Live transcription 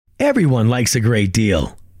Everyone likes a great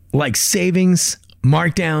deal, like savings,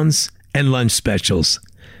 markdowns, and lunch specials.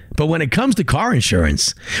 But when it comes to car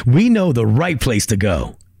insurance, we know the right place to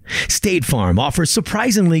go. State Farm offers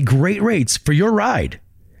surprisingly great rates for your ride.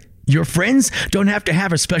 Your friends don't have to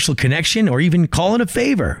have a special connection or even call in a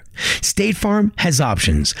favor. State Farm has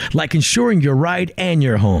options like insuring your ride and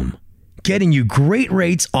your home, getting you great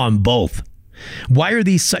rates on both. Why are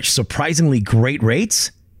these such surprisingly great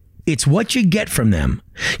rates? It's what you get from them.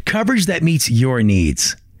 Coverage that meets your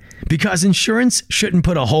needs. Because insurance shouldn't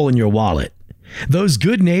put a hole in your wallet. Those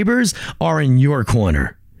good neighbors are in your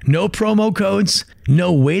corner. No promo codes,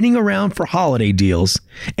 no waiting around for holiday deals,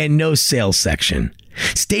 and no sales section.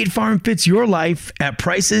 State Farm fits your life at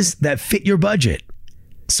prices that fit your budget.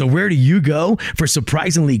 So where do you go for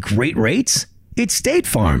surprisingly great rates? It's State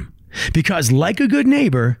Farm. Because like a good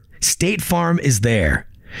neighbor, State Farm is there.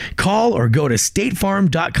 Call or go to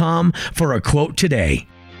statefarm.com for a quote today.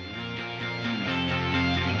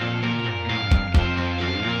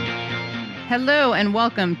 Hello and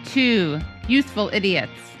welcome to Youthful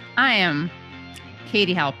Idiots. I am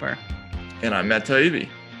Katie Halper. And I'm Matt Taibbi.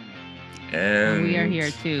 And we are here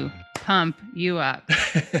to pump you up.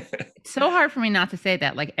 It's so hard for me not to say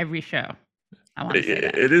that like every show. I want to say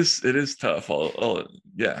that. It is tough. I'll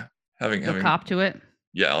having cop to it.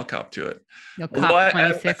 Yeah, I'll cop to it. You'll cop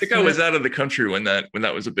I think I was out of the country when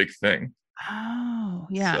that was a big thing. Oh,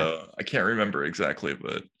 yeah. So I can't remember exactly,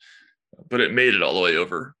 but it made it all the way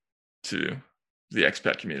over to the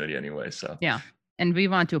expat community anyway. So yeah, and we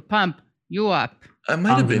want to pump you up. I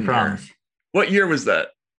might have been there. What year was that?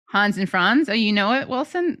 Hans and Franz. Oh, you know it,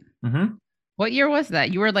 Wilson. Mm-hmm. What year was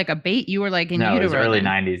that? You were like a bait. You were like in utero. No, it was early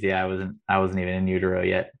 '90s. Yeah, I wasn't even in utero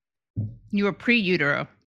yet. You were pre-utero.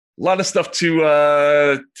 A lot of stuff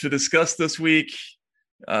to discuss this week.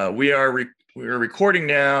 We are recording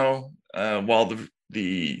now while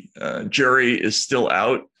the jury is still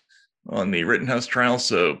out on the Rittenhouse trial.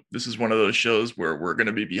 So this is one of those shows where we're going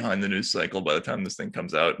to be behind the news cycle by the time this thing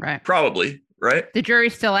comes out. Right. Probably, right? The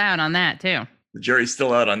jury's still out on that too. The jury's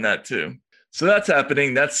still out on that too. So that's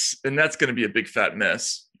happening. That's going to be a big fat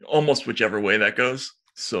mess, almost whichever way that goes.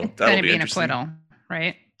 So it's that'll going to be an interesting. acquittal,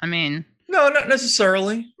 right? I mean, no, not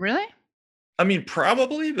necessarily. Really? I mean,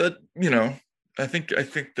 probably, but I think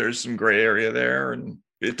there's some gray area there, and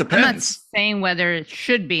it depends. I'm not saying whether it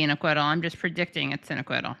should be an acquittal. I'm just predicting it's an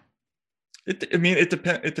acquittal. It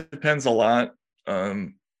depends a lot.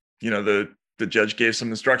 The judge gave some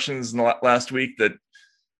instructions last week that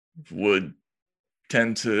would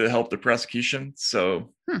tend to help the prosecution.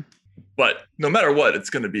 So, but no matter what, it's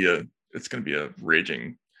going to be a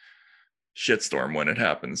raging shitstorm when it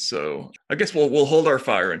happens. So I guess we'll hold our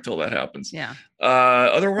fire until that happens. Yeah.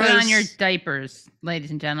 Otherwise, put on your diapers, ladies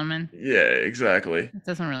and gentlemen. Yeah, exactly. It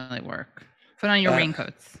doesn't really work. Put on your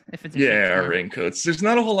raincoats if it's our raincoats. There's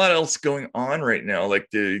not a whole lot else going on right now. Like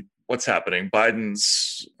what's happening?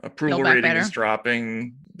 Biden's approval rating is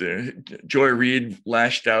dropping. Joy Reid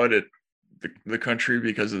lashed out at the country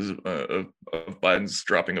because of Biden's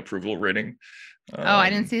dropping approval rating. I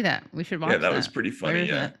didn't see that. We should watch that. Yeah, that was pretty funny.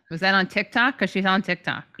 Yeah. Was that on TikTok? Because she's on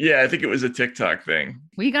TikTok. Yeah, I think it was a TikTok thing.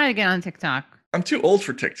 We got to get on TikTok. I'm too old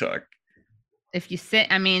for TikTok. If you sit,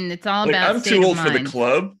 I mean, it's all about. I'm too old for the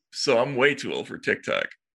club, so I'm way too old for TikTok.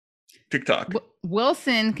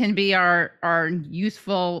 Wilson can be our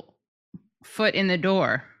youthful foot in the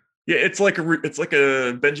door. Yeah, it's like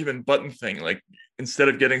a Benjamin Button thing. Like instead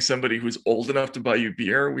of getting somebody who's old enough to buy you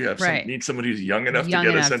beer, we have need somebody who's young enough to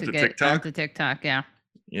get us into TikTok. Onto TikTok, yeah.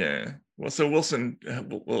 Yeah. Well, so Wilson,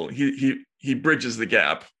 he bridges the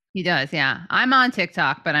gap. He does, yeah. I'm on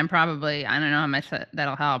TikTok, but I don't know how much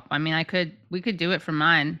that'll help. I mean, we could do it from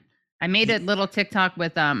mine. I made a little TikTok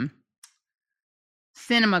with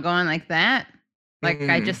cinema going like that. Like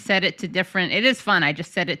I just set it to different. It is fun. I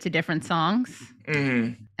just set it to different songs,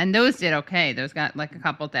 and those did okay. Those got like a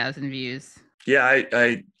couple thousand views. Yeah,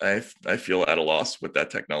 I feel at a loss with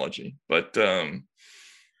that technology, but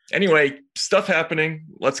anyway, stuff happening.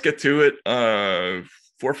 Let's get to it.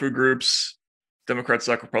 4 food groups. Democrats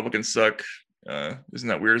suck, Republicans suck. Isn't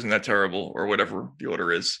that weird? Isn't that terrible? Or whatever the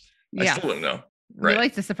order is. I still don't know. Right. We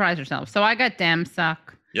like to surprise ourselves. So I got Dem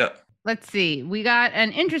suck. Yeah. Let's see. We got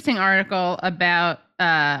an interesting article about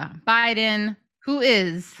Biden, who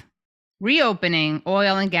is reopening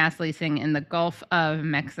oil and gas leasing in the Gulf of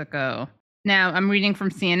Mexico. Now, I'm reading from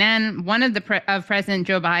CNN. One of of President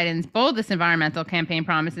Joe Biden's boldest environmental campaign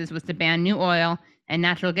promises was to ban new oil and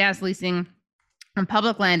natural gas leasing on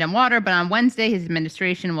public land and water, but on Wednesday, his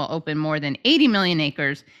administration will open more than 80 million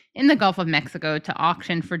acres in the Gulf of Mexico to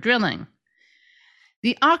auction for drilling.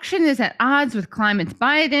 The auction is at odds with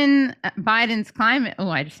Biden's climate. Oh,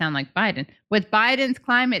 I just sound like Biden. With Biden's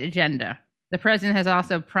climate agenda. The president has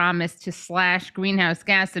also promised to slash greenhouse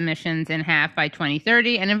gas emissions in half by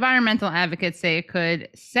 2030, and environmental advocates say it could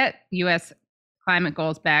set U.S. climate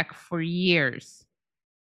goals back for years.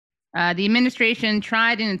 The administration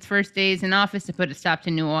tried in its first days in office to put a stop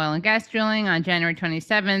to new oil and gas drilling. On January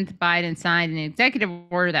 27th, Biden signed an executive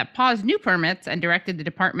order that paused new permits and directed the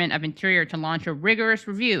Department of Interior to launch a rigorous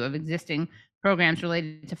review of existing programs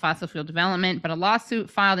related to fossil fuel development. But a lawsuit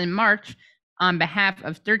filed in March on behalf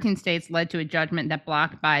of 13 states led to a judgment that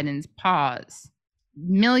blocked Biden's pause.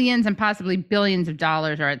 Millions and possibly billions of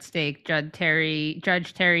dollars are at stake, Judge Terry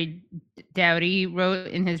Doughty wrote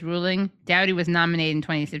in his ruling. Doughty was nominated in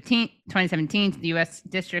 2017 to the U.S.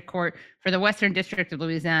 District Court for the Western District of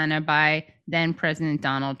Louisiana by then President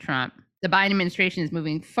Donald Trump. The Biden administration is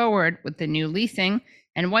moving forward with the new leasing,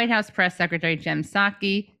 and White House Press Secretary Jen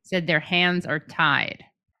Psaki said their hands are tied.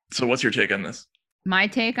 So what's your take on this? My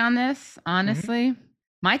take on this, honestly,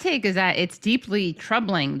 my take is that it's deeply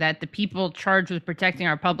troubling that the people charged with protecting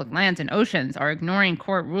our public lands and oceans are ignoring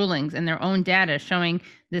court rulings and their own data showing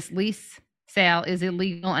this lease sale is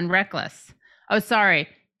illegal and reckless. Oh, sorry,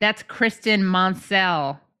 that's Kristen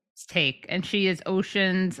Monsell's take, and she is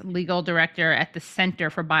Ocean's legal director at the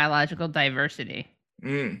Center for Biological Diversity.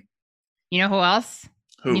 Mm. You know who else?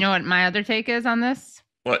 Who? You know what my other take is on this?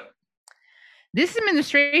 What? This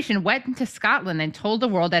administration went to Scotland and told the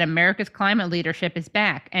world that America's climate leadership is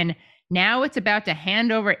back. And now it's about to hand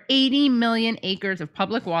over 80 million acres of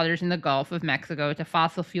public waters in the Gulf of Mexico to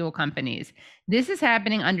fossil fuel companies. This is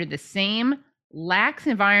happening under the same lax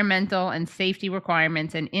environmental and safety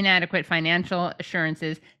requirements and inadequate financial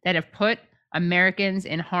assurances that have put Americans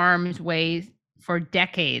in harm's way for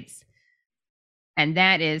decades. And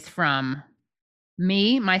that is from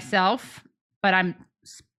me, myself, but I'm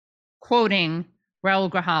quoting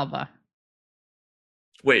Raul Grijalva.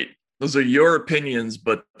 Wait, those are your opinions,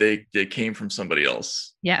 but they came from somebody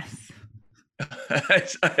else. Yes.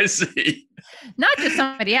 I see. Not just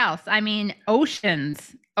somebody else. I mean,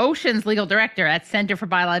 Ocean's legal director at Center for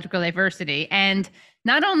Biological Diversity. And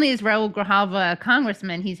not only is Raul Grijalva a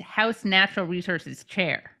congressman, he's House Natural Resources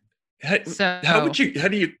chair. How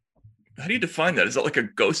do you define that? Is that like a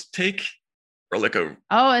ghost take? Or like a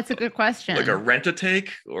it's a good question. Like a rent-a-take,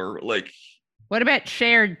 or like what about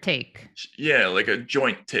shared take? Yeah, like a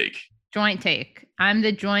joint take. Joint take. I'm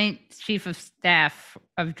the joint chief of staff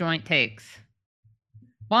of joint takes.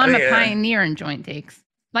 Well, I'm a pioneer in joint takes.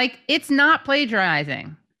 Like, it's not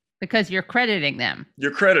plagiarizing because you're crediting them.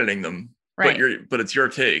 You're crediting them, right? But it's your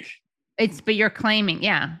take. But you're claiming,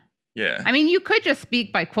 yeah. Yeah. I mean, you could just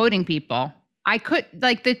speak by quoting people. I could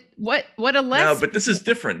what a less. No, but this is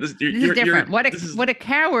different. This is different. What a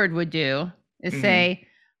coward would do is say,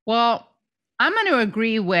 "Well, I'm going to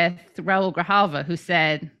agree with Raul Grijalva, who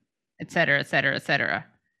said, et cetera, et cetera, et cetera."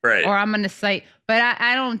 Right. Or I'm going to cite, but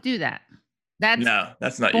I don't do that. That's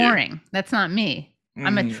not boring. You. That's not me.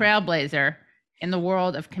 I'm a trailblazer in the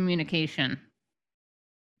world of communication.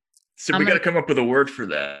 So we got to come up with a word for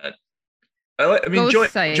that. I mean,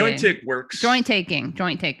 joint take works. Joint taking.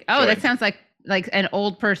 Oh, that sounds like an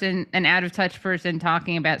old person, an out of touch person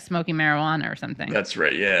talking about smoking marijuana or something. That's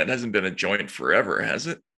right. Yeah, it hasn't been a joint forever, has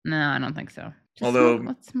it? No, I don't think so.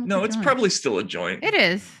 No, it's probably still a joint. It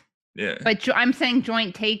is. Yeah. But I'm saying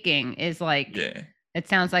joint taking is like, it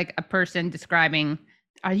sounds like a person describing,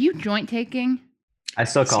 are you joint taking? I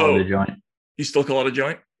still call it a joint. You still call it a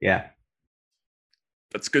joint? Yeah.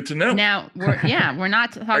 That's good to know. Now, we're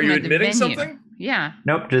not talking Are you about admitting the venue. something? Yeah.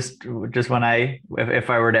 Nope. Just when if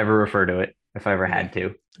I were to ever refer to it, if I ever had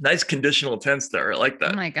to. Nice conditional tense there. I like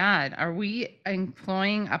that. Oh my God. Are we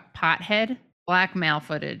employing a pothead? Blackmail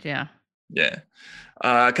footage. Yeah. Yeah.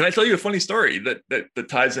 Can I tell you a funny story that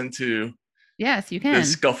ties into Yes, you can.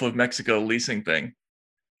 this Gulf of Mexico leasing thing?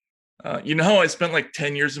 You know how I spent like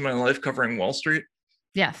 10 years of my life covering Wall Street?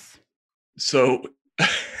 Yes. So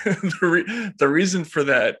the reason for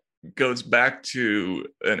that goes back to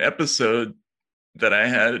an episode that I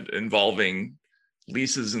had involving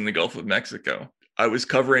leases in the Gulf of Mexico. I was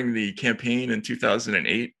covering the campaign in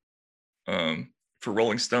 2008 for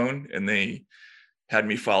Rolling Stone, and they had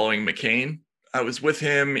me following McCain. I was with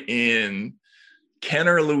him in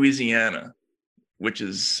Kenner, Louisiana, which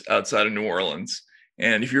is outside of New Orleans.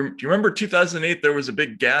 And do you remember 2008, there was a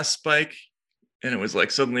big gas spike, and it was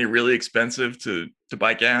like suddenly really expensive to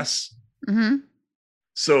buy gas. Mm-hmm.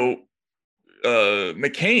 So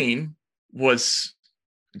McCain was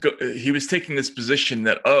taking this position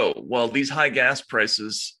that, these high gas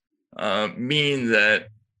prices mean that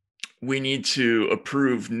we need to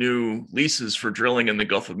approve new leases for drilling in the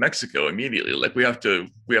Gulf of Mexico immediately. Like we have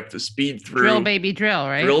to speed through Drill, baby, drill,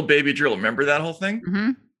 right? Drill, baby, drill. Remember that whole thing?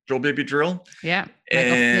 Mm-hmm. Drill, baby, drill. Yeah,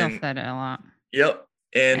 Michael Steele said it a lot. Yep,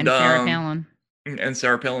 and Sarah Palin. And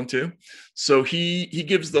Sarah Palin too. So he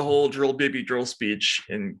gives the whole drill, baby, drill speech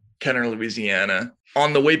in Kenner, Louisiana.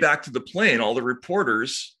 On the way back to the plane, all the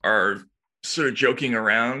reporters are sort of joking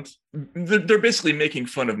around. They're basically making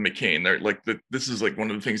fun of McCain. They're like, this is like one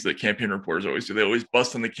of the things that campaign reporters always do. They always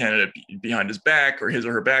bust on the candidate behind his back or his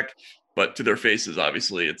or her back, but to their faces,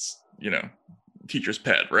 obviously, it's, teacher's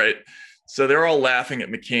pet, right? So they're all laughing at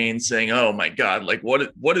McCain, saying, "Oh my God, like what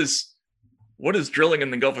does drilling in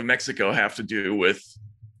the Gulf of Mexico have to do with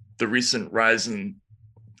the recent rise in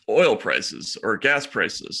oil prices or gas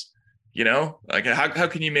prices? Like how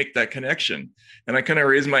can you make that connection?" And I kind of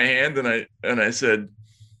raised my hand and I said,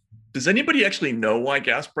 "Does anybody actually know why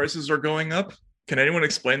gas prices are going up? Can anyone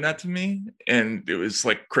explain that to me?" And it was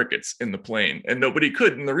like crickets in the plane, and nobody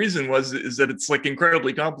could. And the reason is that it's like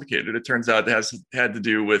incredibly complicated. It turns out it had to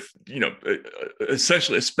do with,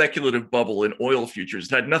 essentially a speculative bubble in oil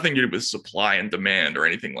futures. It had nothing to do with supply and demand or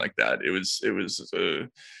anything like that. It was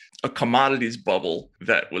a commodities bubble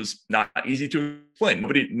that was not easy to explain.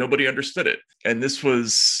 Nobody understood it. And this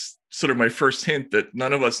was sort of my first hint that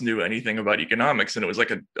none of us knew anything about economics. And it was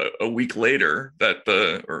like a week later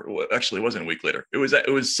actually it wasn't a week later. It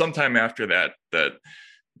was sometime after that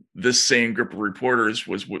this same group of reporters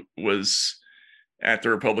was at the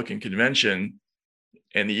Republican convention,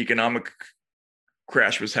 and the economic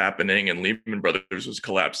crash was happening and Lehman Brothers was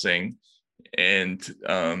collapsing. And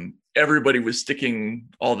everybody was sticking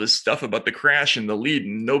all this stuff about the crash in the lead,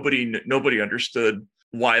 and nobody understood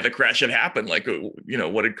why the crash had happened, like,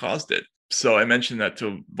 what had caused it. So I mentioned that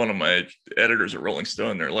to one of my editors at Rolling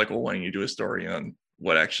Stone. They're like, "Well, why don't you do a story on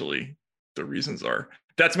what actually the reasons are?"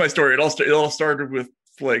 That's my story. It all started with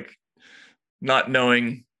like not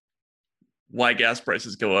knowing why gas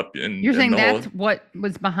prices go up. You're saying that's what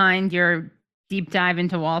was behind your deep dive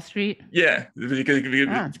into Wall Street? Yeah,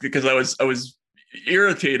 because I was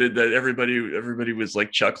irritated that everybody was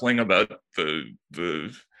like chuckling about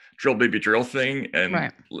the drill baby drill thing, and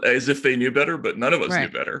right, as if they knew better, but none of us knew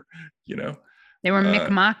better. They were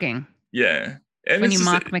mocking. Yeah, and when you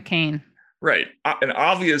mock McCain, right? And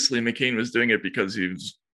obviously McCain was doing it because he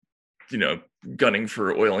was, gunning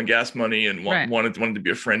for oil and gas money and wanted to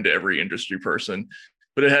be a friend to every industry person,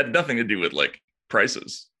 but it had nothing to do with like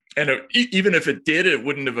prices. And even if it did, it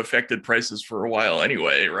wouldn't have affected prices for a while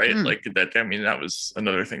anyway, right? Like that. I mean, that was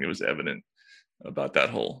another thing that was evident about that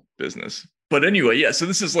whole business. But anyway, yeah. So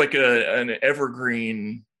this is like an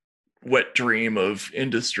evergreen wet dream of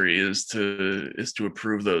industry is to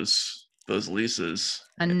approve those leases.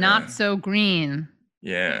 A not so green.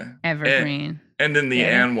 Yeah. Evergreen. And then the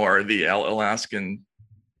ANWR, the Alaskan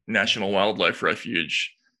National Wildlife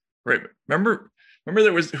Refuge, right? Remember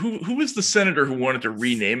there was who was the senator who wanted to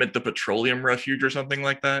rename it the Petroleum Refuge or something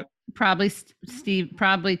like that? Probably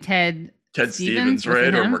Ted Stevens,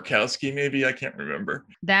 right? Or Murkowski, maybe. I can't remember.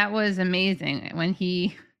 That was amazing when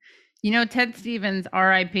he, Ted Stevens,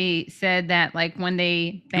 R.I.P., said that like when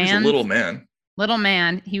they banned, he was a little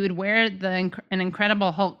man, he would wear an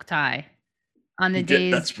Incredible Hulk tie on the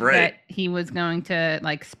days that he was going to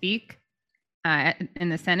like speak in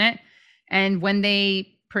the Senate. And when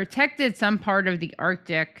they protected some part of the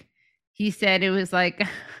Arctic, he said it was like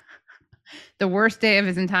the worst day of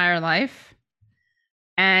his entire life.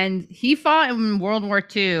 And he fought in World War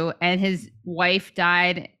II, and his wife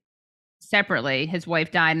died separately. His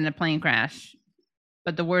wife died in a plane crash.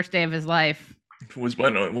 But the worst day of his life was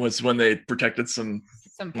when they protected some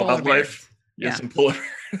wildlife. Bears. Yeah, some polar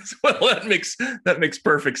bears. Well, that makes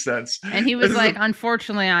perfect sense. And he was like,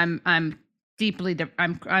 "Unfortunately, I'm deeply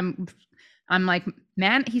I'm like,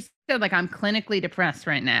 man." He said, "Like, I'm clinically depressed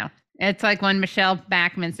right now." It's like when Michelle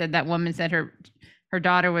Bachmann said that woman said her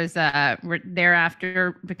daughter was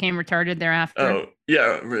thereafter became retarded thereafter. Oh,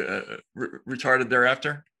 yeah, retarded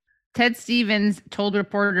thereafter. Ted Stevens told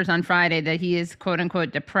reporters on Friday that he is quote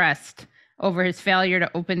unquote depressed over his failure to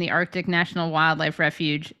open the Arctic National Wildlife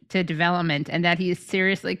Refuge to development, and that he is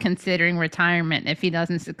seriously considering retirement if he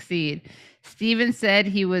doesn't succeed. Stevens said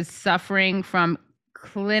he was suffering from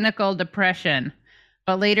clinical depression,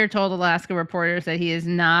 but later told Alaska reporters that he has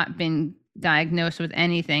not been diagnosed with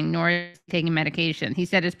anything, nor is he taking medication. He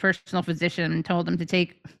said his personal physician told him to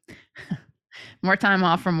take more time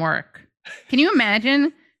off from work. Can you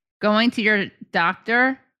imagine going to your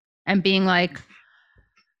doctor and being like,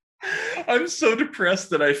 "I'm so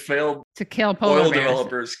depressed that I failed to kill polar oil bears.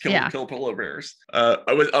 Developers, kill polar bears."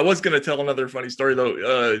 I was going to tell another funny story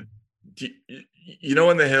though. you know,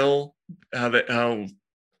 in the Hill, how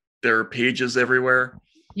there are pages everywhere,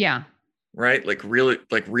 Yeah. right? Like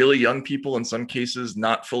really young people, in some cases,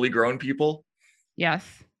 not fully grown people,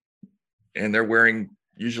 Yes. and they're wearing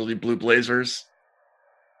usually blue blazers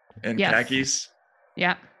and Yes. khakis.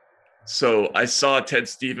 Yeah. So I saw Ted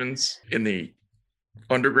Stevens in the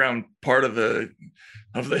underground part of the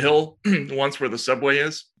Hill once, where the subway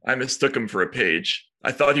is. I mistook him for a page.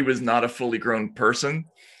 I thought he was not a fully grown person.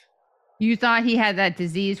 You thought he had that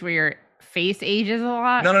disease where your face ages a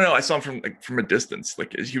lot? No. I saw him from a distance.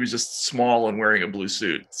 Like, he was just small and wearing a blue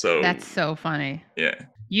suit. So That's so funny. yeah.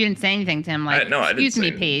 You didn't say anything to him, like, No, I didn't excuse say me,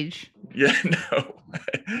 anything. Paige. Yeah, no.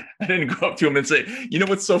 I didn't go up to him and say, you know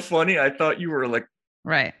what's so funny? I thought you were like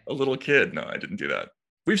Right. a little kid. No, I didn't do that.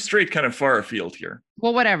 We've strayed kind of far afield here.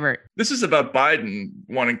 Well, whatever. This is about Biden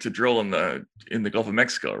wanting to drill in the Gulf of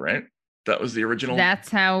Mexico, right? That was the original. That's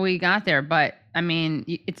how we got there. But I mean,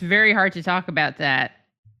 it's very hard to talk about that,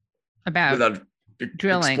 about without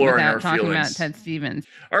drilling, exploring without our talking feelings. about Ted Stevens.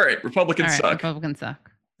 All right, Republicans suck. Republicans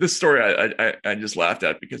suck. This story I just laughed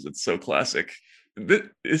at because it's so classic.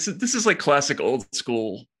 This is like classic old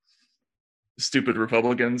school stupid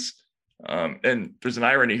Republicans. And there's an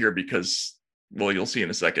irony here because, well, you'll see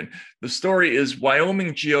in a second. The story is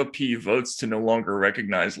Wyoming GOP votes to no longer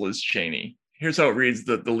recognize Liz Cheney. Here's how it reads.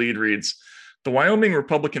 The lead reads, the Wyoming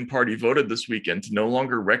Republican Party voted this weekend to no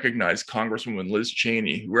longer recognize Congresswoman Liz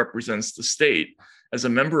Cheney, who represents the state, as a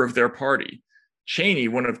member of their party. Cheney,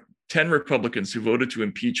 one of 10 Republicans who voted to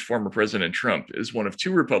impeach former President Trump, is one of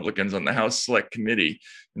 2 Republicans on the House Select Committee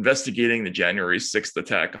investigating the January 6th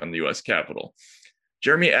attack on the U.S. Capitol.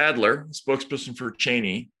 Jeremy Adler, spokesperson for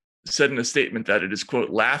Cheney, said in a statement that it is,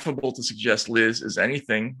 quote, laughable to suggest Liz is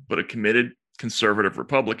anything but a committed conservative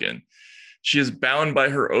Republican. She is bound by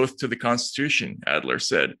her oath to the Constitution, Adler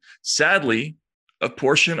said. Sadly, a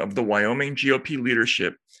portion of the Wyoming GOP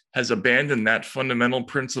leadership has abandoned that fundamental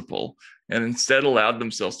principle and instead allowed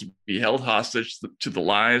themselves to be held hostage to the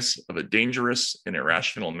lies of a dangerous and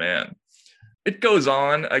irrational man. It goes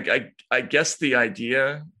on. I guess the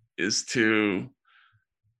idea is to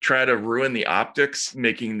try to ruin the optics,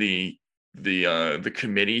 making the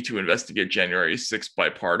committee to investigate January 6th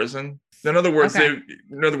bipartisan. In other words, Okay.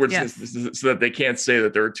 Yes. So that they can't say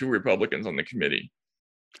that there are 2 Republicans on the committee.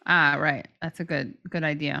 Ah, right. That's a good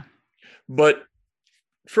idea. But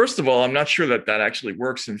first of all, I'm not sure that actually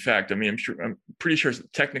works. In fact, I mean, I'm pretty sure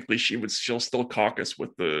technically she'll still caucus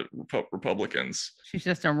with the Republicans. She's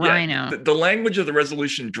just a rhino. Yeah, the language of the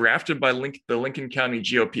resolution drafted by the Lincoln County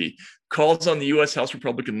GOP calls on the U.S. House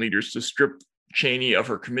Republican leaders to strip Cheney of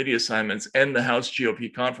her committee assignments and the House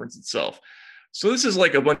GOP conference itself. So this is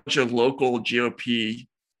like a bunch of local GOP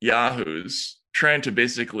yahoos trying to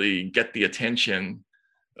basically get the attention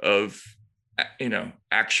of,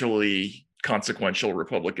 actually consequential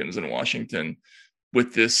Republicans in Washington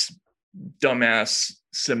with this dumbass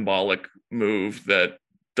symbolic move that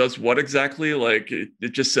does what exactly? Like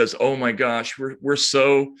it just says, oh my gosh, we're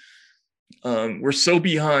so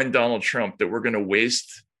behind Donald Trump that we're going to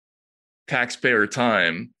waste taxpayer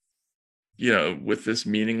time, with this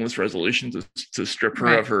meaningless resolution to strip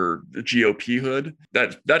her of her GOP hood.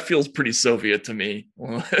 That feels pretty Soviet to me.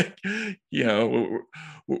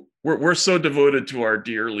 We're so devoted to our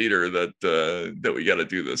dear leader that we got to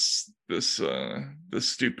do this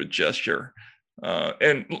stupid gesture.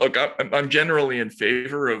 And look, I'm generally in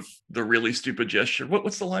favor of the really stupid gesture.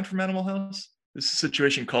 What's the line from Animal House? This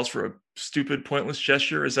situation calls for a stupid, pointless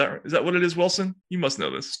gesture. Is that what it is, Wilson? You must know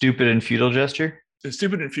this. Stupid and futile gesture? A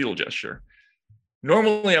stupid and futile gesture.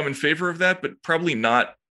 Normally, I'm in favor of that, but probably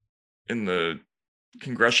not in the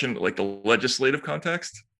congressional, like the legislative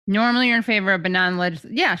context. Normally, you're in favor of, but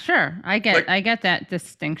non-legislative. Yeah, sure. I get that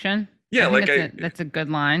distinction. Yeah, that's a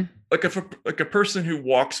good line. Like a person who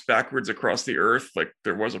walks backwards across the earth. Like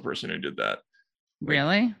there was a person who did that.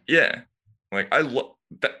 Really? Yeah. Like I love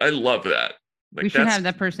that. Like we should have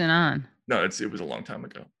that person on. No, it was a long time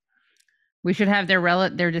ago. We should have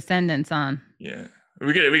their descendants on. Yeah.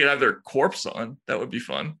 We could have their corpse on. That would be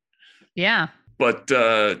fun. Yeah. But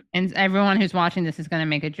and everyone who's watching this is going to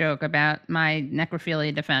make a joke about my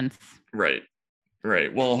necrophilia defense. Right.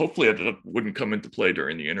 Well, hopefully it wouldn't come into play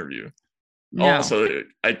during the interview. No. Also,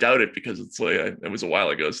 I doubt it because it's like it was a while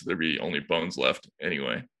ago, so there'd be only bones left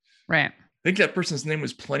anyway. Right. I think that person's name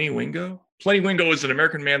was Plenty Wingo. Plenty Wingo is an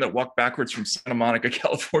American man that walked backwards from Santa Monica,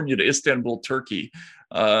 California to Istanbul, Turkey.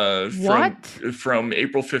 From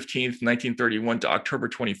April 15th, 1931 to October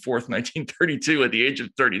 24th, 1932 at the age of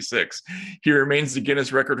 36. He remains the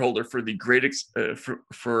Guinness record holder for the greatest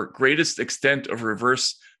extent of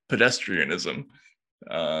reverse pedestrianism.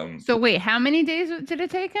 So wait, how many days did it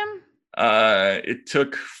take him? It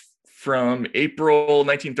took from April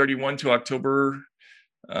 1931 to October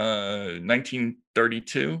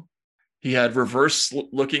 1932. He had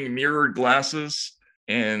reverse-looking mirrored glasses,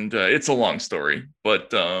 and it's a long story,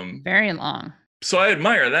 but very long. So I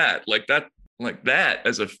admire that, like that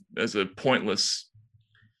as a pointless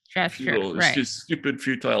gesture, futile, right? Just stupid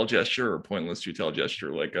futile gesture or pointless futile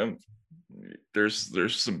gesture. Like there's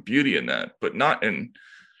some beauty in that, but not in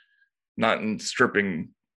stripping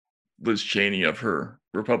Liz Cheney of her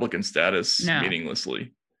Republican status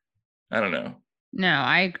meaninglessly. I don't know. No,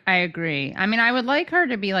 I agree. I mean, I would like her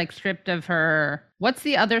to be like stripped of her. What's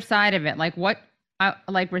the other side of it? Like what?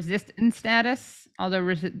 Like resistance status.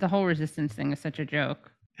 Although the whole resistance thing is such a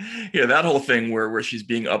joke. Yeah, that whole thing where she's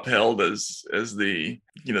being upheld as the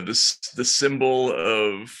the symbol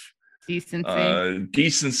of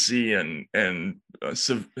decency and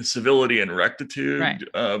civility and rectitude,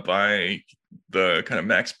 right, by the kind of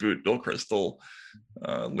Max Boot, Bill Kristol,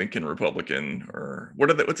 Lincoln Republican, or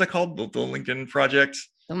what's that called? The Lincoln Project?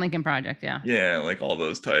 The Lincoln Project, yeah. Yeah, like all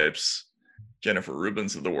those types. Jennifer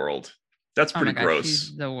Rubins of the world. That's pretty gross.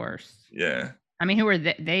 She's the worst. Yeah. I mean, who are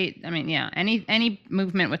they? I mean, yeah, any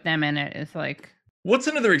movement with them in it is like. What's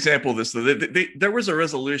another example of this, though? There was a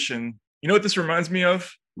resolution. You know what this reminds me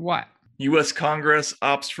of? What? U.S. Congress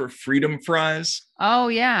opts for freedom fries. Oh,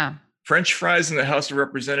 yeah. French fries in the House of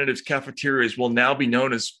Representatives cafeterias will now be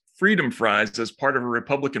known as freedom fries as part of a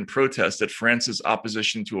Republican protest at France's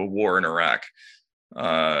opposition to a war in Iraq.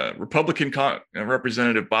 Republican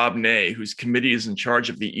Representative Bob Ney, whose committee is in charge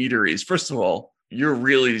of the eateries. First of all, you're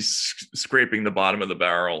really scraping the bottom of the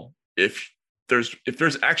barrel if there's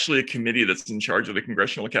actually a committee that's in charge of the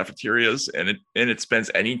congressional cafeterias and it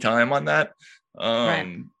spends any time on that.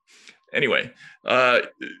 Right. Anyway,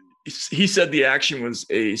 he said the action was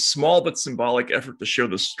a small but symbolic effort to show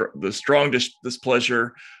the strong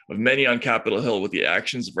displeasure of many on Capitol Hill with the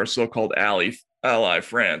actions of our so-called ally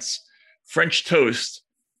France. French toast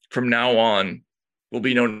from now on will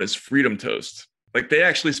be known as freedom toast. Like they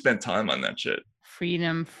actually spent time on that shit.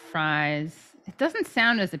 Freedom fries. It doesn't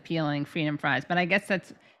sound as appealing, freedom fries, but I guess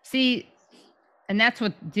and that's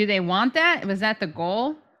what, do they want that? Was that the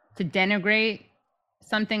goal, to denigrate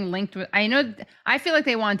something linked with, I feel like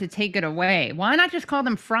they wanted to take it away. Why not just call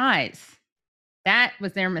them fries? That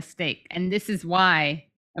was their mistake. And this is why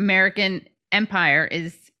American empire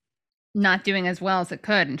is not doing as well as it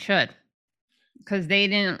could and should, because they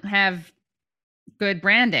didn't have good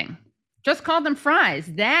branding. Just call them fries.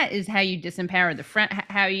 That is how you disempower the French,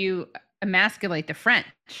 how you emasculate the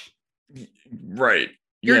French. Right.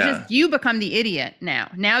 You become the idiot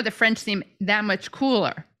now. Now the French seem that much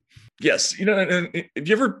cooler. Yes. And have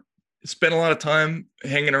you ever spent a lot of time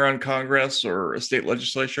hanging around Congress or a state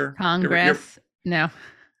legislature? Congress? No.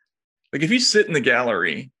 Like if you sit in the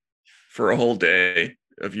gallery for a whole day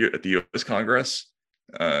at the U.S. Congress,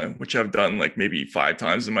 which I've done like maybe 5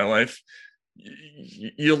 times in my life,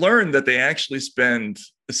 you learn that they actually spend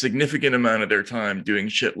a significant amount of their time doing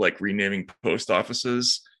shit like renaming post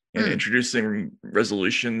offices and introducing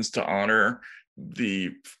resolutions to honor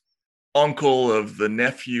the uncle of the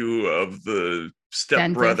nephew of the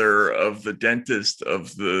stepbrother of the dentist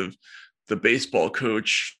of the baseball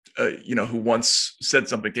coach, who once said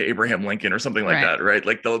something to Abraham Lincoln or something like that, right?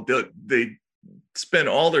 Like they spend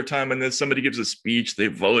all their time on this. Somebody gives a speech, they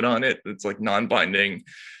vote on it. It's like non-binding.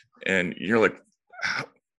 And you're like,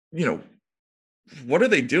 what are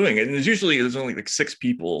they doing? And there's only like 6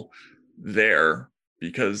 people there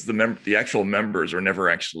because the actual members are never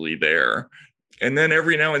actually there. And then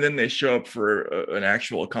every now and then they show up for an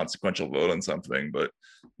actual consequential vote on something, but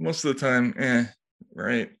most of the time,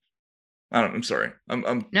 right? I'm sorry.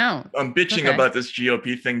 I'm bitching about this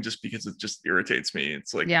GOP thing just because it just irritates me.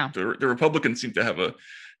 It's like the Republicans seem to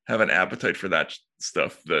have an appetite for that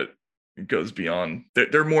stuff that goes beyond.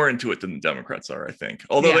 They're more into it than the Democrats are, I think.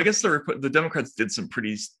 Although I guess the Democrats did some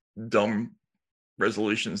pretty dumb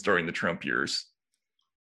resolutions during the Trump years.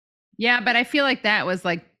 Yeah, but I feel like that was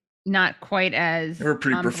like not quite as. They were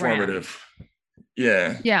pretty performative.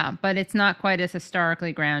 Yeah. Yeah, but it's not quite as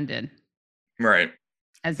historically grounded. Right.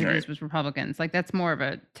 As it is with Republicans. Like that's more of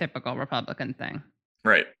a typical Republican thing.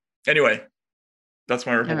 Right. Anyway, that's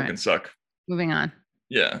why Republicans suck. Moving on.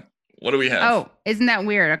 Yeah. What do we have? Oh, isn't that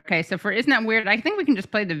weird? Okay, so for Isn't That Weird, I think we can just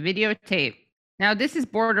play the videotape. Now, this is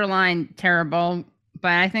borderline terrible,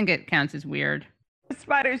 but I think it counts as weird.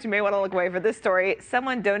 Spiders, you may want to look away for this story.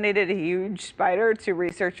 Someone donated a huge spider to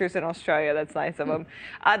researchers in Australia. That's nice of them.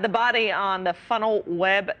 The body on the funnel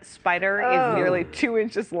web spider is nearly 2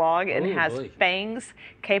 inches long and has fangs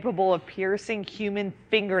capable of piercing human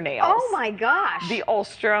fingernails. Oh my gosh. The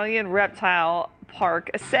Australian reptile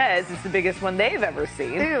Park says it's the biggest one they've ever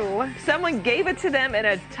seen. Ew. Someone gave it to them in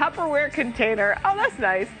a Tupperware container. Oh, that's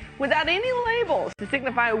nice. Without any labels to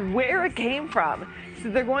signify where it came from. So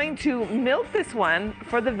they're going to milk this one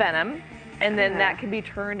for the venom, and then that can be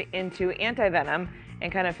turned into anti-venom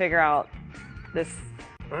and kind of figure out this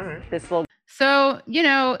little. So,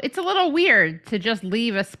 it's a little weird to just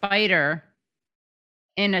leave a spider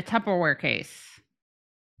in a Tupperware case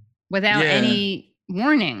without any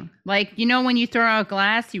warning. Like, when you throw out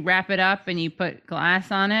glass, you wrap it up and you put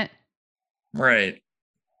glass on it. Right.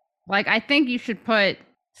 Like, I think you should put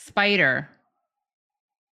spider.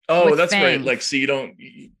 Oh, that's fangs. right. Like,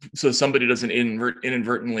 so somebody doesn't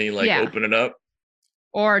inadvertently open it up.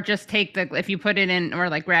 Or just take if you put it in or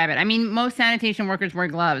grab it. I mean, most sanitation workers wear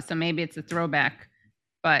gloves, so maybe it's a throwback,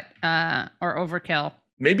 but, or overkill.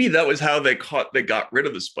 Maybe that was how they got rid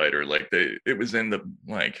of the spider. It was in the,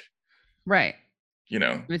 right. In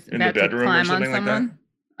the bedroom or something like that.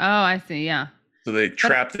 Oh, I see. Yeah. So they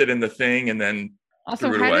trapped it in the thing and then also,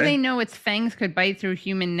 threw it away. How do they know its fangs could bite through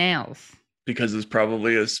human nails? Because there's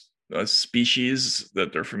probably a species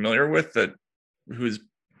that they're familiar with whose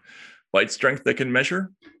bite strength they can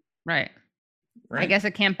measure. Right. I guess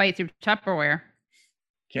it can't bite through Tupperware.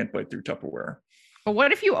 Can't bite through Tupperware. But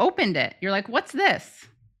what if you opened it? You're like, what's this?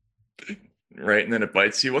 Right. And then it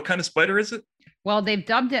bites you. What kind of spider is it? Well, they've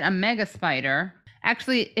dubbed it a mega spider.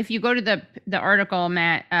 Actually, if you go to the article,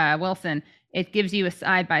 Matt Wilson, it gives you a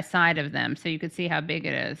side by side of them. So you could see how big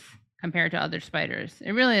it is compared to other spiders.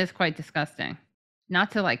 It really is quite disgusting.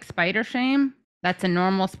 Not to spider shame. That's a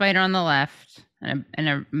normal spider on the left and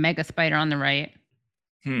a mega spider on the right.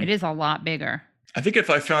 It is a lot bigger. I think if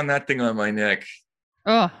I found that thing on my neck,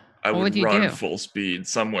 I would run full speed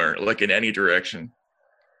somewhere, in any direction.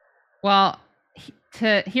 Well,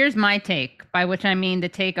 here's my take, by which I mean the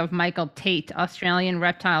take of Michael Tate, Australian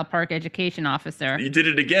Reptile Park Education Officer. You did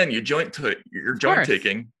it again. You're joint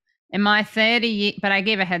taking. In my 30 but I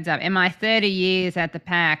gave a heads up. In my 30 years at the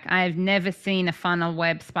park, I have never seen a funnel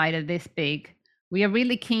web spider this big. We are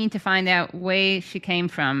really keen to find out where she came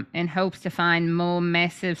from in hopes to find more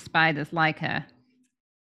massive spiders like her.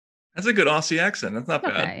 That's a good Aussie accent. That's not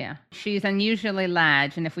bad. Okay, yeah. She's unusually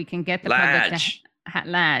large, and if we can get the large. public to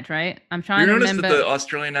large, right? I'm trying to remember. You notice that the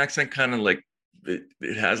Australian accent kind of it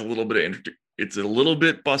has a little bit of it's a little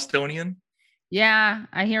bit Bostonian. Yeah,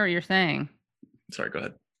 I hear what you're saying. Sorry, go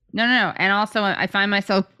ahead. No. And also, I find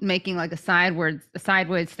myself making a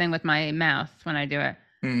sideways thing with my mouth when I do it.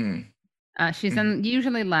 Mm. She's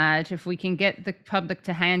unusually large. If we can get the public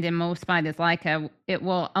to hand in more spiders like her, it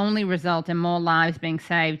will only result in more lives being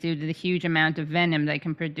saved due to the huge amount of venom they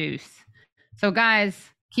can produce. So, guys,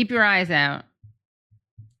 keep your eyes out.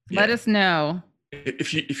 Yeah. Let us know.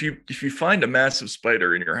 If you find a massive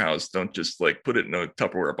spider in your house, don't just put it in a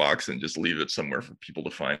Tupperware box and just leave it somewhere for people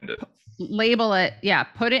to find it. Label it. Yeah,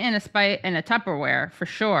 put it in a Tupperware for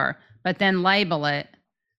sure, but then label it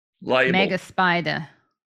mega spider.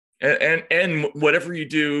 And whatever you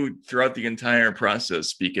do throughout the entire process,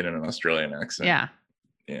 speak it in an Australian accent. Yeah.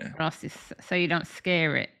 So you don't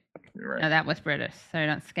scare it. Right. No, that was British. So you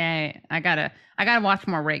don't scare it. I gotta watch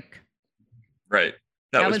more Rake. Right.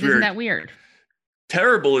 That was weird. Isn't that weird?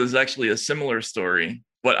 Terrible is actually a similar story,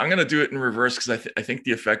 but I'm gonna do it in reverse because I think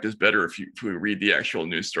the effect is better if we read the actual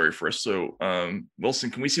news story first. So,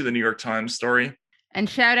 Wilson, can we see the New York Times story? And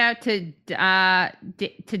shout out to Da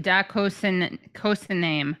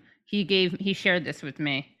Kosename. He shared this with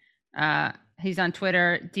me. He's on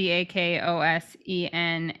Twitter,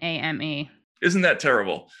 DAKOSENAME. Isn't that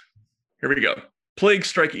terrible? Here we go. Plague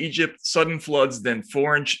strike Egypt, sudden floods, then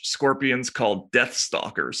 4-inch scorpions called death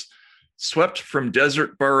stalkers. Swept from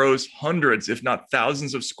desert burrows, hundreds, if not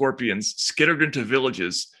thousands of scorpions skittered into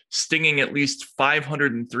villages, stinging at least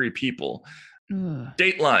 503 people.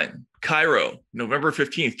 Dateline, Cairo, November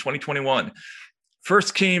 15th, 2021.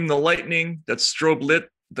 First came the lightning that strobe lit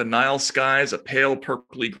the Nile skies a pale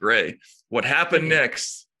purpley gray. What happened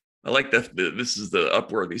next? I like that. This is the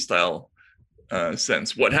Upworthy style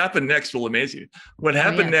sentence. What happened next will amaze you. What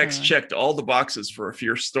happened next checked all the boxes for a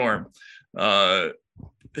fierce storm.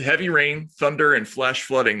 Heavy rain, thunder, and flash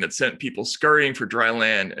flooding that sent people scurrying for dry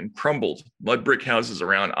land and crumbled mud brick houses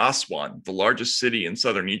around Aswan, the largest city in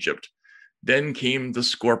southern Egypt. Then came the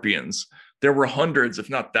scorpions. There were hundreds, if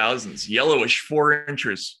not thousands, yellowish 4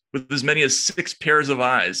 inches with as many as 6 pairs of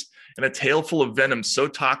eyes and a tail full of venom so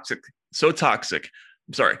toxic that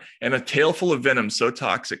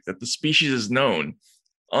the species is known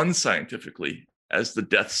unscientifically as the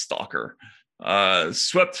death stalker.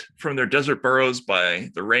 Swept from their desert burrows by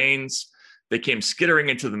the rains, they came skittering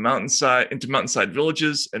into mountainside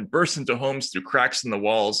villages and burst into homes through cracks in the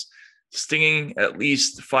walls. stinging at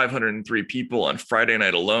least 503 people on Friday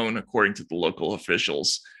night alone, according to the local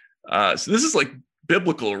officials. So this is like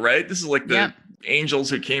biblical, right? This is like the angels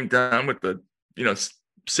who came down with the,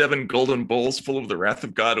 7 golden bowls full of the wrath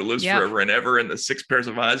of God who lives forever and ever, and the 6 pairs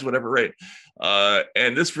of eyes, whatever, right?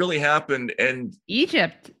 And this really happened. And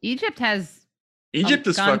Egypt is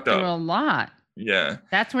fucked up a lot. Yeah,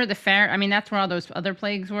 that's where that's where all those other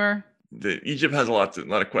plagues were. Egypt has a lot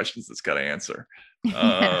of questions that's got to answer.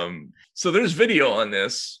 So there's video on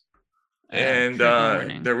this, and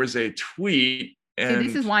there was a tweet. And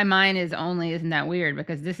this is why mine isn't that weird,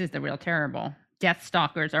 because this is the real terrible. Death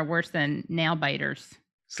stalkers are worse than nail biters.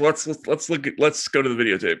 So let's go to the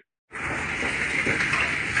videotape.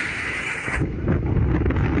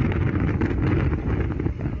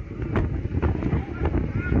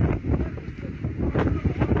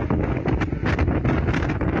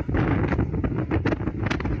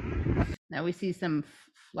 Now we see some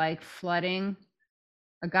flooding.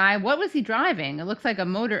 A guy, what was he driving? It looks like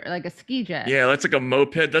like a ski jet. Yeah, that's like a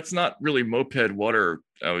moped. That's not really moped water.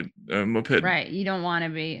 Moped. Right. You don't want to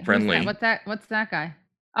be friendly. What's that guy?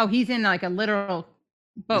 Oh, he's in like a literal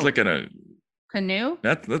boat. He's like in a canoe.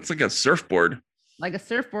 That's like a surfboard. Like a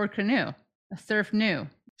surfboard canoe. A surf new.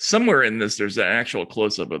 Somewhere in this, there's an actual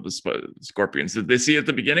close up of the scorpions. Did they see it at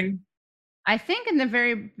the beginning? I think in the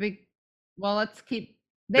very big. Well, let's keep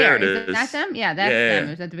there. Is that them? Yeah, that's them.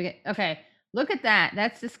 It was at the beginning. Okay. Look at that.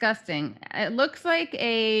 That's disgusting. It looks like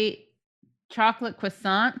a chocolate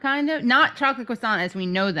croissant, kind of. Not chocolate croissant as we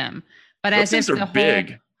know them, but as if the whole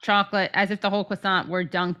chocolate, as if the whole croissant were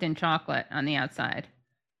dunked in chocolate on the outside.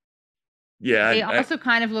 Yeah. They also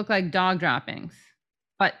kind of look like dog droppings,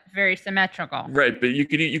 but very symmetrical. Right, but you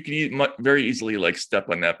could eat very easily, like step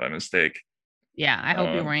on that by mistake. Yeah, I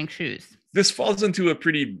hope you're wearing shoes. This falls into a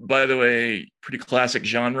pretty classic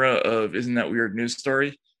genre of Isn't That Weird news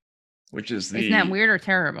story. Which is isn't that weird or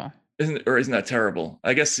terrible? Isn't that terrible?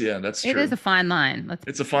 I guess that's true. It is a fine line.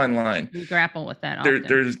 It's a fine line. We grapple with that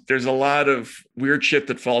often. There's a lot of weird shit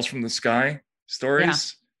that falls from the sky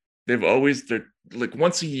stories. Yeah. They're like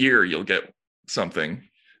once a year you'll get something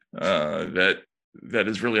that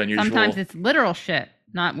is really unusual. Sometimes it's literal shit,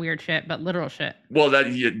 not weird shit, but literal shit. Well,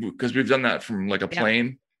 because we've done that from like a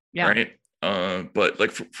plane, right? But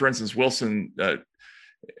like for instance, Wilson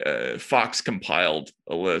Fox compiled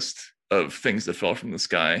a list of things that fell from the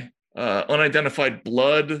sky. Unidentified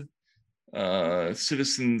blood.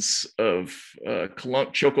 Citizens of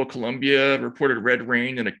Choco, Colombia reported red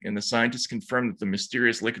rain, and the scientists confirmed that the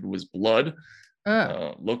mysterious liquid was blood.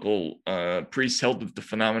 Local priests held that the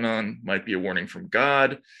phenomenon might be a warning from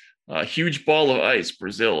God. Huge ball of ice,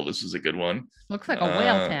 Brazil. This is a good one. Looks like a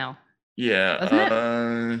whale tail. Yeah.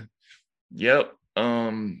 Doesn't it? Yep.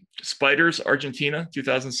 Spiders, Argentina,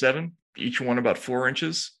 2007. Each one about 4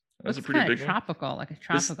 inches. That's a pretty big tropical, one. Like a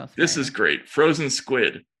tropical. This is great. Frozen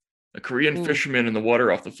squid. A Korean fisherman in the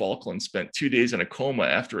water off the Falklands spent 2 days in a coma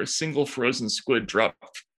after a single frozen squid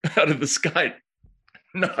dropped out of the sky.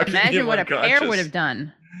 Imagine what a pair would have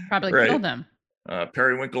done. Probably killed them.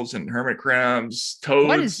 Periwinkles and hermit crabs, toads.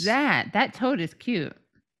 What is that? That toad is cute.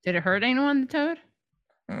 Did it hurt anyone, the toad?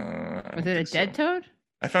 Was it a dead toad?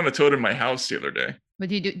 I found a toad in my house the other day. What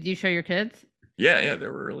did you show your kids? Yeah, they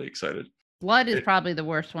were really excited. Blood is probably the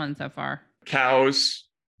worst one so far. Cows.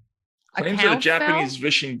 Claims that a Japanese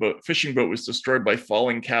fishing boat was destroyed by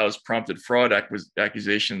falling cows prompted fraud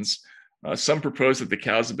accusations. Some propose that the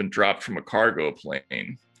cows have been dropped from a cargo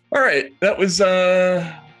plane. All right, that was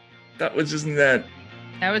isn't that?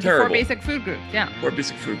 That was terrible. The 4 basic food groups. Yeah. 4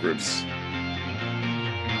 basic food groups.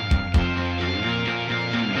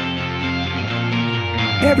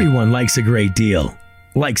 Everyone likes a great deal,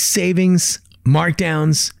 like savings,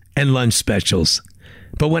 markdowns, and lunch specials.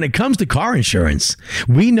 But when it comes to car insurance,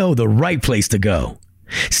 we know the right place to go.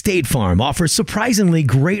 State Farm offers surprisingly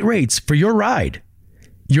great rates for your ride.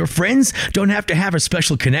 Your friends don't have to have a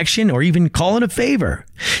special connection or even call in a favor.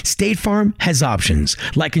 State Farm has options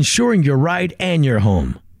like insuring your ride and your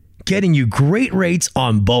home, getting you great rates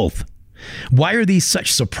on both. Why are these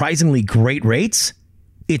such surprisingly great rates?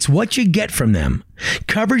 It's what you get from them.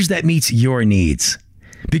 Coverage that meets your needs.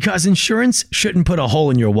 Because insurance shouldn't put a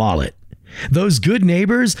hole in your wallet. Those good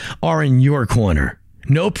neighbors are in your corner.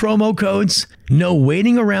 No promo codes, no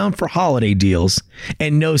waiting around for holiday deals,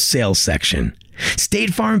 and no sales section.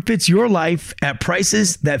 State Farm fits your life at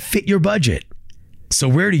prices that fit your budget. So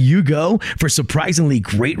where do you go for surprisingly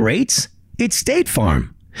great rates? It's State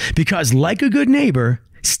Farm. Because like a good neighbor,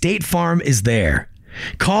 State Farm is there.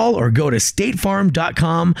 Call or go to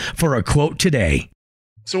statefarm.com for a quote today.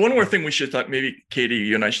 So one more thing we should talk, maybe Katie,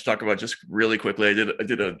 you and I should talk about just really quickly. I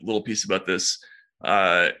did a little piece about this.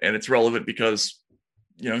 and it's relevant because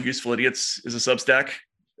Useful Idiots is a Substack.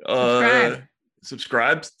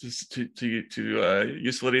 Subscribe to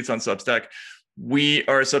Useful Idiots on Substack. We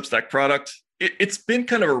are a Substack product. It's been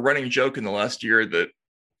kind of a running joke in the last year that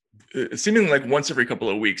seemingly like once every couple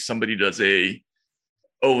of weeks somebody does a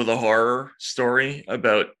the horror story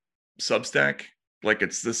about Substack, like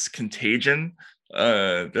it's this contagion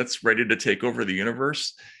that's ready to take over the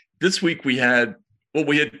universe. This week we had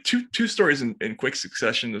two stories in quick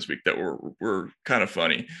succession this week that were kind of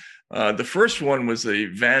funny. The first one was a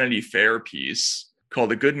Vanity Fair piece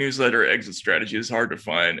called "The Good Newsletter Exit Strategy is Hard to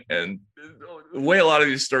Find," and the way a lot of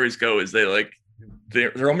these stories go is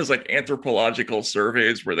they're almost like anthropological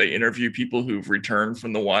surveys where they interview people who've returned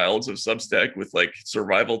from the wilds of Substack with like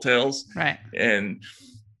survival tales. Right. And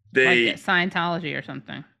they like Scientology or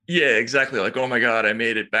something. Yeah, exactly. Like, oh my God, I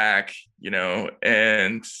made it back,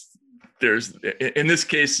 and there's, in this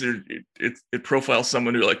case, it profiles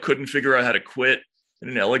someone who like couldn't figure out how to quit in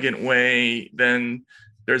an elegant way. Then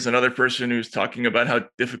there's another person who's talking about how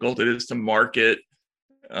difficult it is to market.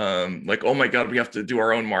 Like, oh my God, we have to do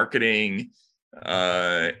our own marketing.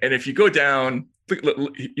 And if you go down,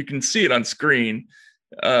 you can see it on screen,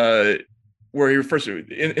 where he refers to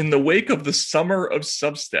in the wake of the summer of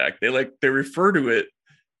Substack. They refer to it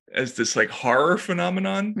as this like horror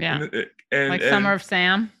phenomenon. Yeah, and Summer of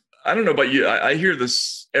Sam. I don't know about you. I hear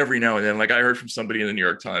this every now and then. Like I heard from somebody in the New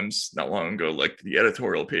York Times not long ago, like the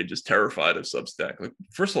editorial page is terrified of Substack. Like,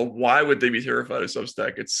 first of all, why would they be terrified of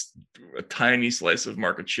Substack? It's a tiny slice of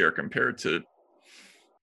market share compared to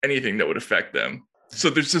anything that would affect them.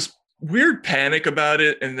 So there's this weird panic about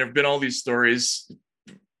it. And there've been all these stories.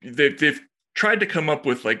 They've tried to come up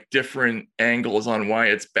with like different angles on why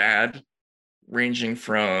it's bad, ranging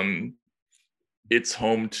from it's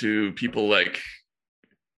home to people like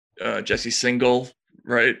Jesse Singal,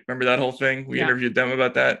 right? Remember that whole thing? We interviewed them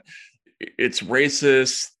about that. It's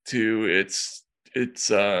racist to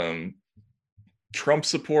it's Trump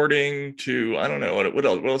supporting to, I don't know what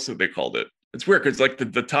else have they called it? It's weird because like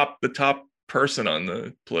the top person on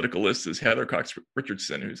the political list is Heather Cox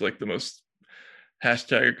Richardson, who's like the most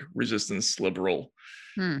 #resistance liberal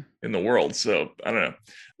in the world. So I don't know.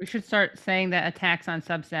 We should start saying that attacks on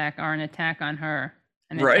Substack are an attack on her.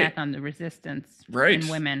 An attack on the resistance and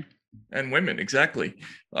women. And women, exactly.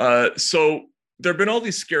 So there have been all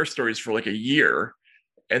these scare stories for like a year.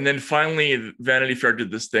 And then finally, Vanity Fair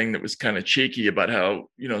did this thing that was kind of cheeky about how,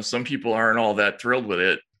 some people aren't all that thrilled with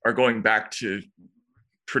it, are going back to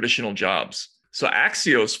traditional jobs. So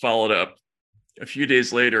Axios followed up a few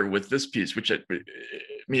days later with this piece, which I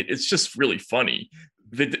mean, it's just really funny.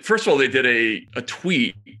 First of all, they did a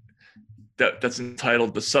tweet that's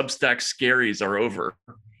entitled "The Substack Scaries Are Over,"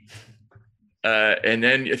 and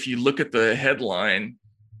then if you look at the headline,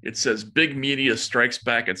 it says "Big Media Strikes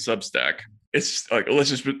Back at Substack." It's like let's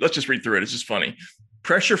just read through it. It's just funny.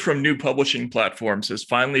 Pressure from new publishing platforms has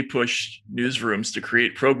finally pushed newsrooms to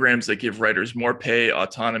create programs that give writers more pay,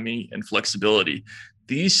 autonomy, and flexibility.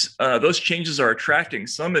 Those changes are attracting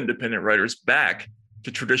some independent writers back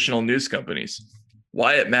to traditional news companies.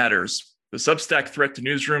 Why it matters. The Substack threat to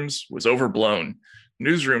newsrooms was overblown.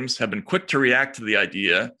 Newsrooms have been quick to react to the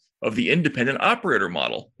idea of the independent operator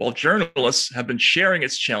model, while journalists have been sharing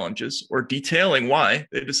its challenges or detailing why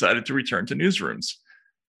they decided to return to newsrooms.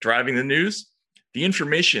 Driving the news, the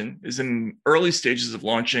Information is in early stages of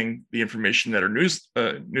launching the Information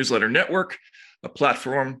Newsletter Network, a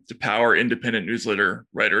platform to power independent newsletter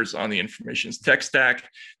writers on the Information's tech stack.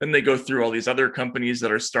 Then they go through all these other companies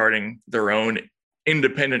that are starting their own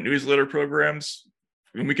independent newsletter programs.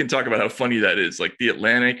 And we can talk about how funny that is. Like the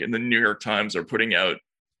Atlantic and the New York Times are putting out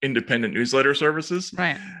independent newsletter services.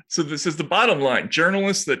 Right. So this is the bottom line.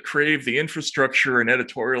 Journalists that crave the infrastructure and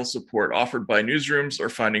editorial support offered by newsrooms are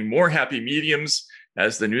finding more happy mediums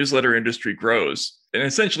as the newsletter industry grows. And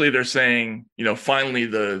essentially they're saying, finally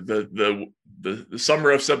the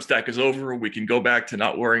summer of Substack is over. We can go back to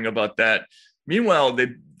not worrying about that. Meanwhile,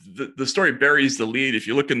 the story buries the lead. If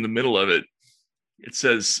you look in the middle of it, it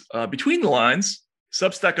says, between the lines,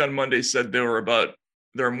 Substack on Monday said there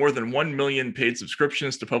are more than 1 million paid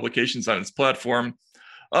subscriptions to publications on its platform,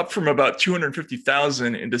 up from about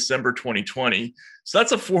 250,000 in December 2020. So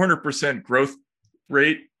that's a 400% growth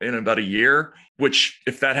rate in about a year, which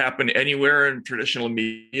if that happened anywhere in traditional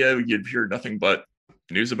media, you'd hear nothing but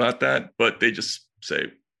news about that. But they just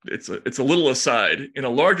say it's a little aside in a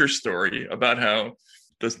larger story about how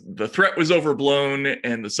the threat was overblown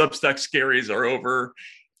and the Substack scaries are over,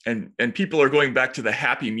 and people are going back to the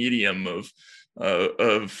happy medium of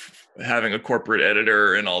having a corporate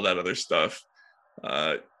editor and all that other stuff.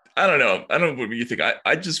 I don't know. I don't know what you think.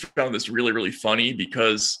 I just found this really, really funny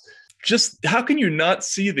because just how can you not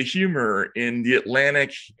see the humor in the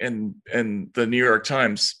Atlantic and the New York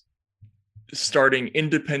Times starting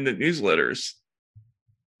independent newsletters?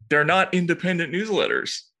 They're not independent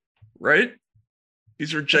newsletters, right?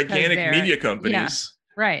 These are gigantic media companies.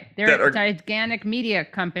 Yeah, right. They're gigantic media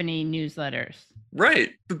company newsletters.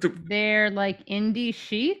 Right. They're like indie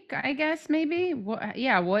chic, I guess, maybe. What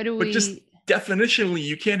do we? But just definitionally,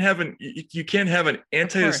 you can't have an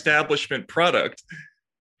anti-establishment product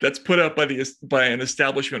that's put out by an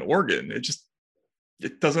establishment organ.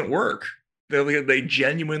 It doesn't work. They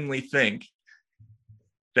genuinely think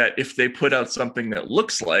that if they put out something that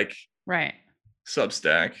looks like right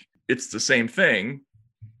Substack, it's the same thing,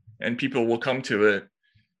 and people will come to it.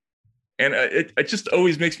 And it just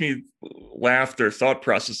always makes me laugh, their thought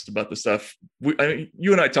process about the stuff.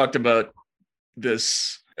 You and I talked about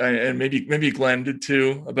this, and maybe Glenn did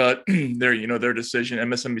too, about their decision,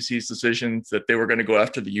 MSNBC's decision that they were going to go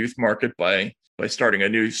after the youth market by starting a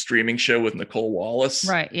new streaming show with Nicole Wallace.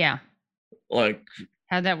 Right. Yeah. Like,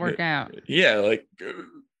 how'd that work out? Yeah. Like,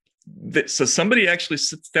 so somebody actually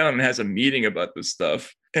sits down and has a meeting about this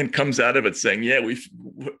stuff and comes out of it saying, yeah, we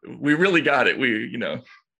really got it.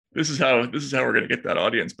 This is how we're going to get that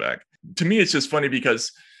audience back. To me, it's just funny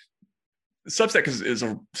because Substack is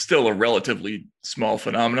still a relatively small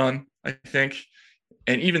phenomenon, I think.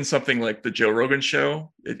 And even something like the Joe Rogan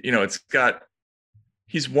show,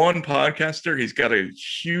 he's one podcaster. He's got a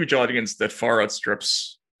huge audience that far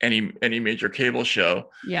outstrips any major cable show.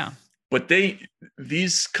 Yeah. But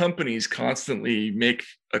these companies constantly make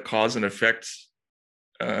a cause and effect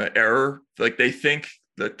error. Like, they think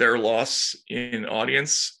that their loss in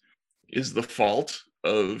audience is the fault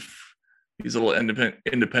of these little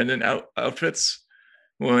independent outfits,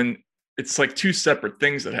 when it's like two separate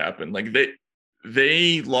things that happen. Like,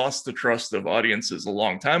 they lost the trust of audiences a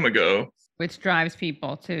long time ago, which drives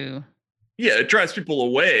people to. Yeah, it drives people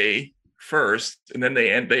away first, and then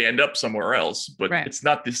they end up somewhere else. But right. It's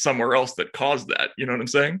not the somewhere else that caused that. You know what I'm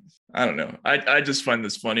saying? I don't know. I just find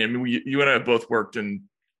this funny. I mean, you and I have both worked in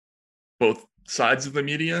both sides of the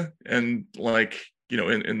media, and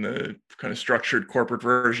in the kind of structured corporate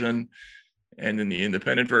version and in the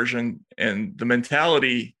independent version. And the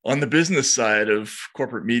mentality on the business side of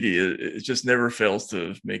corporate media, it just never fails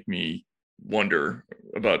to make me wonder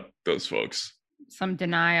about those folks. Some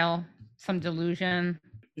denial, some delusion.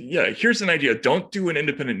 Yeah, here's an idea. Don't do an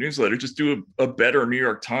independent newsletter. Just do a better New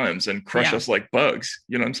York Times and crush us like bugs.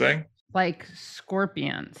 You know what I'm saying? Like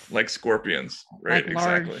scorpions. Like scorpions, right? Like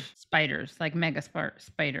large exactly. Spiders, like mega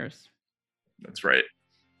spiders. That's right.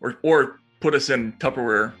 Or put us in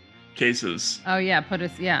Tupperware cases. Oh yeah, put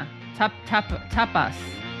us. Yeah, tup us. Tup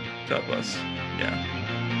us. Yeah.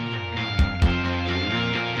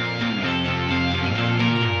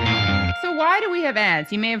 So why do we have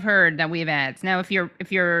ads? You may have heard that we have ads. Now, if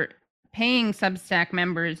you're paying Substack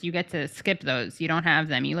members, you get to skip those. You don't have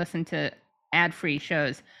them. You listen to ad-free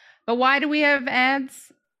shows. But why do we have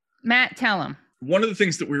ads? Matt, tell them. One of the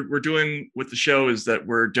things that we're doing with the show is that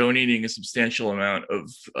we're donating a substantial amount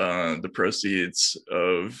of the proceeds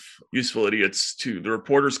of Useful Idiots to the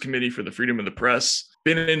Reporters Committee for the Freedom of the Press.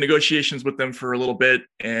 Been in negotiations with them for a little bit,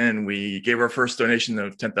 and we gave our first donation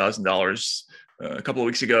of $10,000 a couple of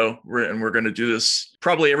weeks ago. We're going to do this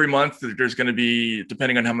probably every month. There's going to be,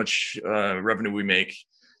 depending on how much revenue we make.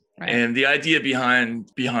 Right. And the idea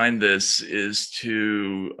behind this is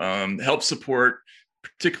to help support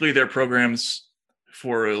particularly their programs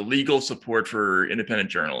for legal support for independent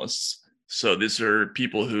journalists. So these are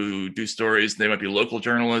people who do stories. They might be local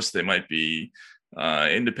journalists. They might be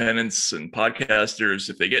independents and podcasters.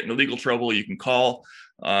 If they get into legal trouble, you can call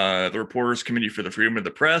the Reporters Committee for the Freedom of the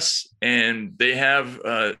Press. And they have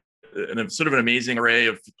sort of an amazing array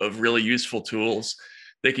of really useful tools.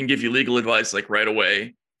 They can give you legal advice like right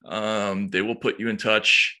away. They will put you in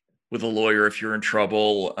touch with a lawyer if you're in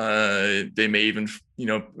trouble. They may even,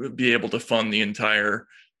 be able to fund the entire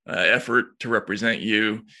effort to represent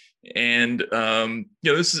you. And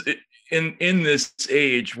this is in this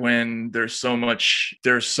age when there's so much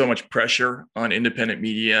pressure on independent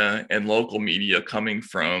media and local media coming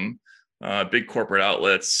from big corporate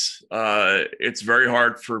outlets. It's very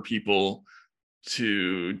hard for people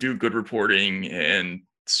to do good reporting and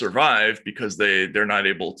survive because they're not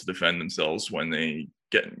able to defend themselves when they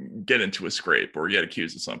get into a scrape or get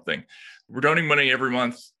accused of something. We're donating money every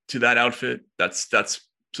month to that outfit. That's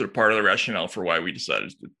sort of part of the rationale for why we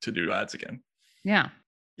decided to do ads again. Yeah.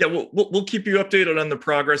 Yeah, we'll keep you updated on the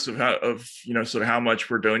progress of how much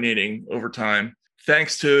we're donating over time.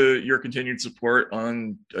 thanks to your continued support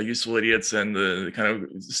on Useful Idiots and the kind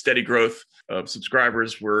of steady growth of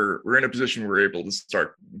subscribers, we're in a position where we're able to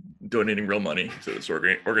start donating real money to this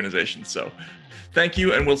organization. So thank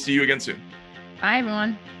you, and we'll see you again soon. Bye,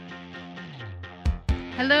 everyone.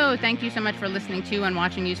 Hello, thank you so much for listening to and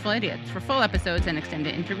watching Useful Idiots. For full episodes and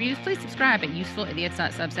extended interviews, please subscribe at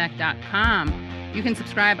usefulidiots.substack.com. You can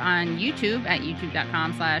subscribe on YouTube at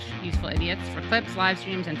youtube.com/usefulidiots for clips, live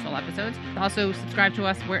streams, and full episodes. Also, subscribe to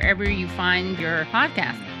us wherever you find your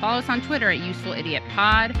podcast. Follow us on Twitter at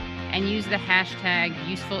UsefulIdiotPod and use the hashtag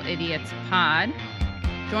UsefulIdiotsPod.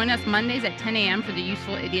 Join us Mondays at 10 a.m. for the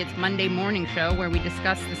Useful Idiots Monday Morning Show, where we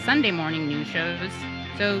discuss the Sunday morning news shows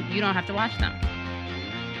so you don't have to watch them.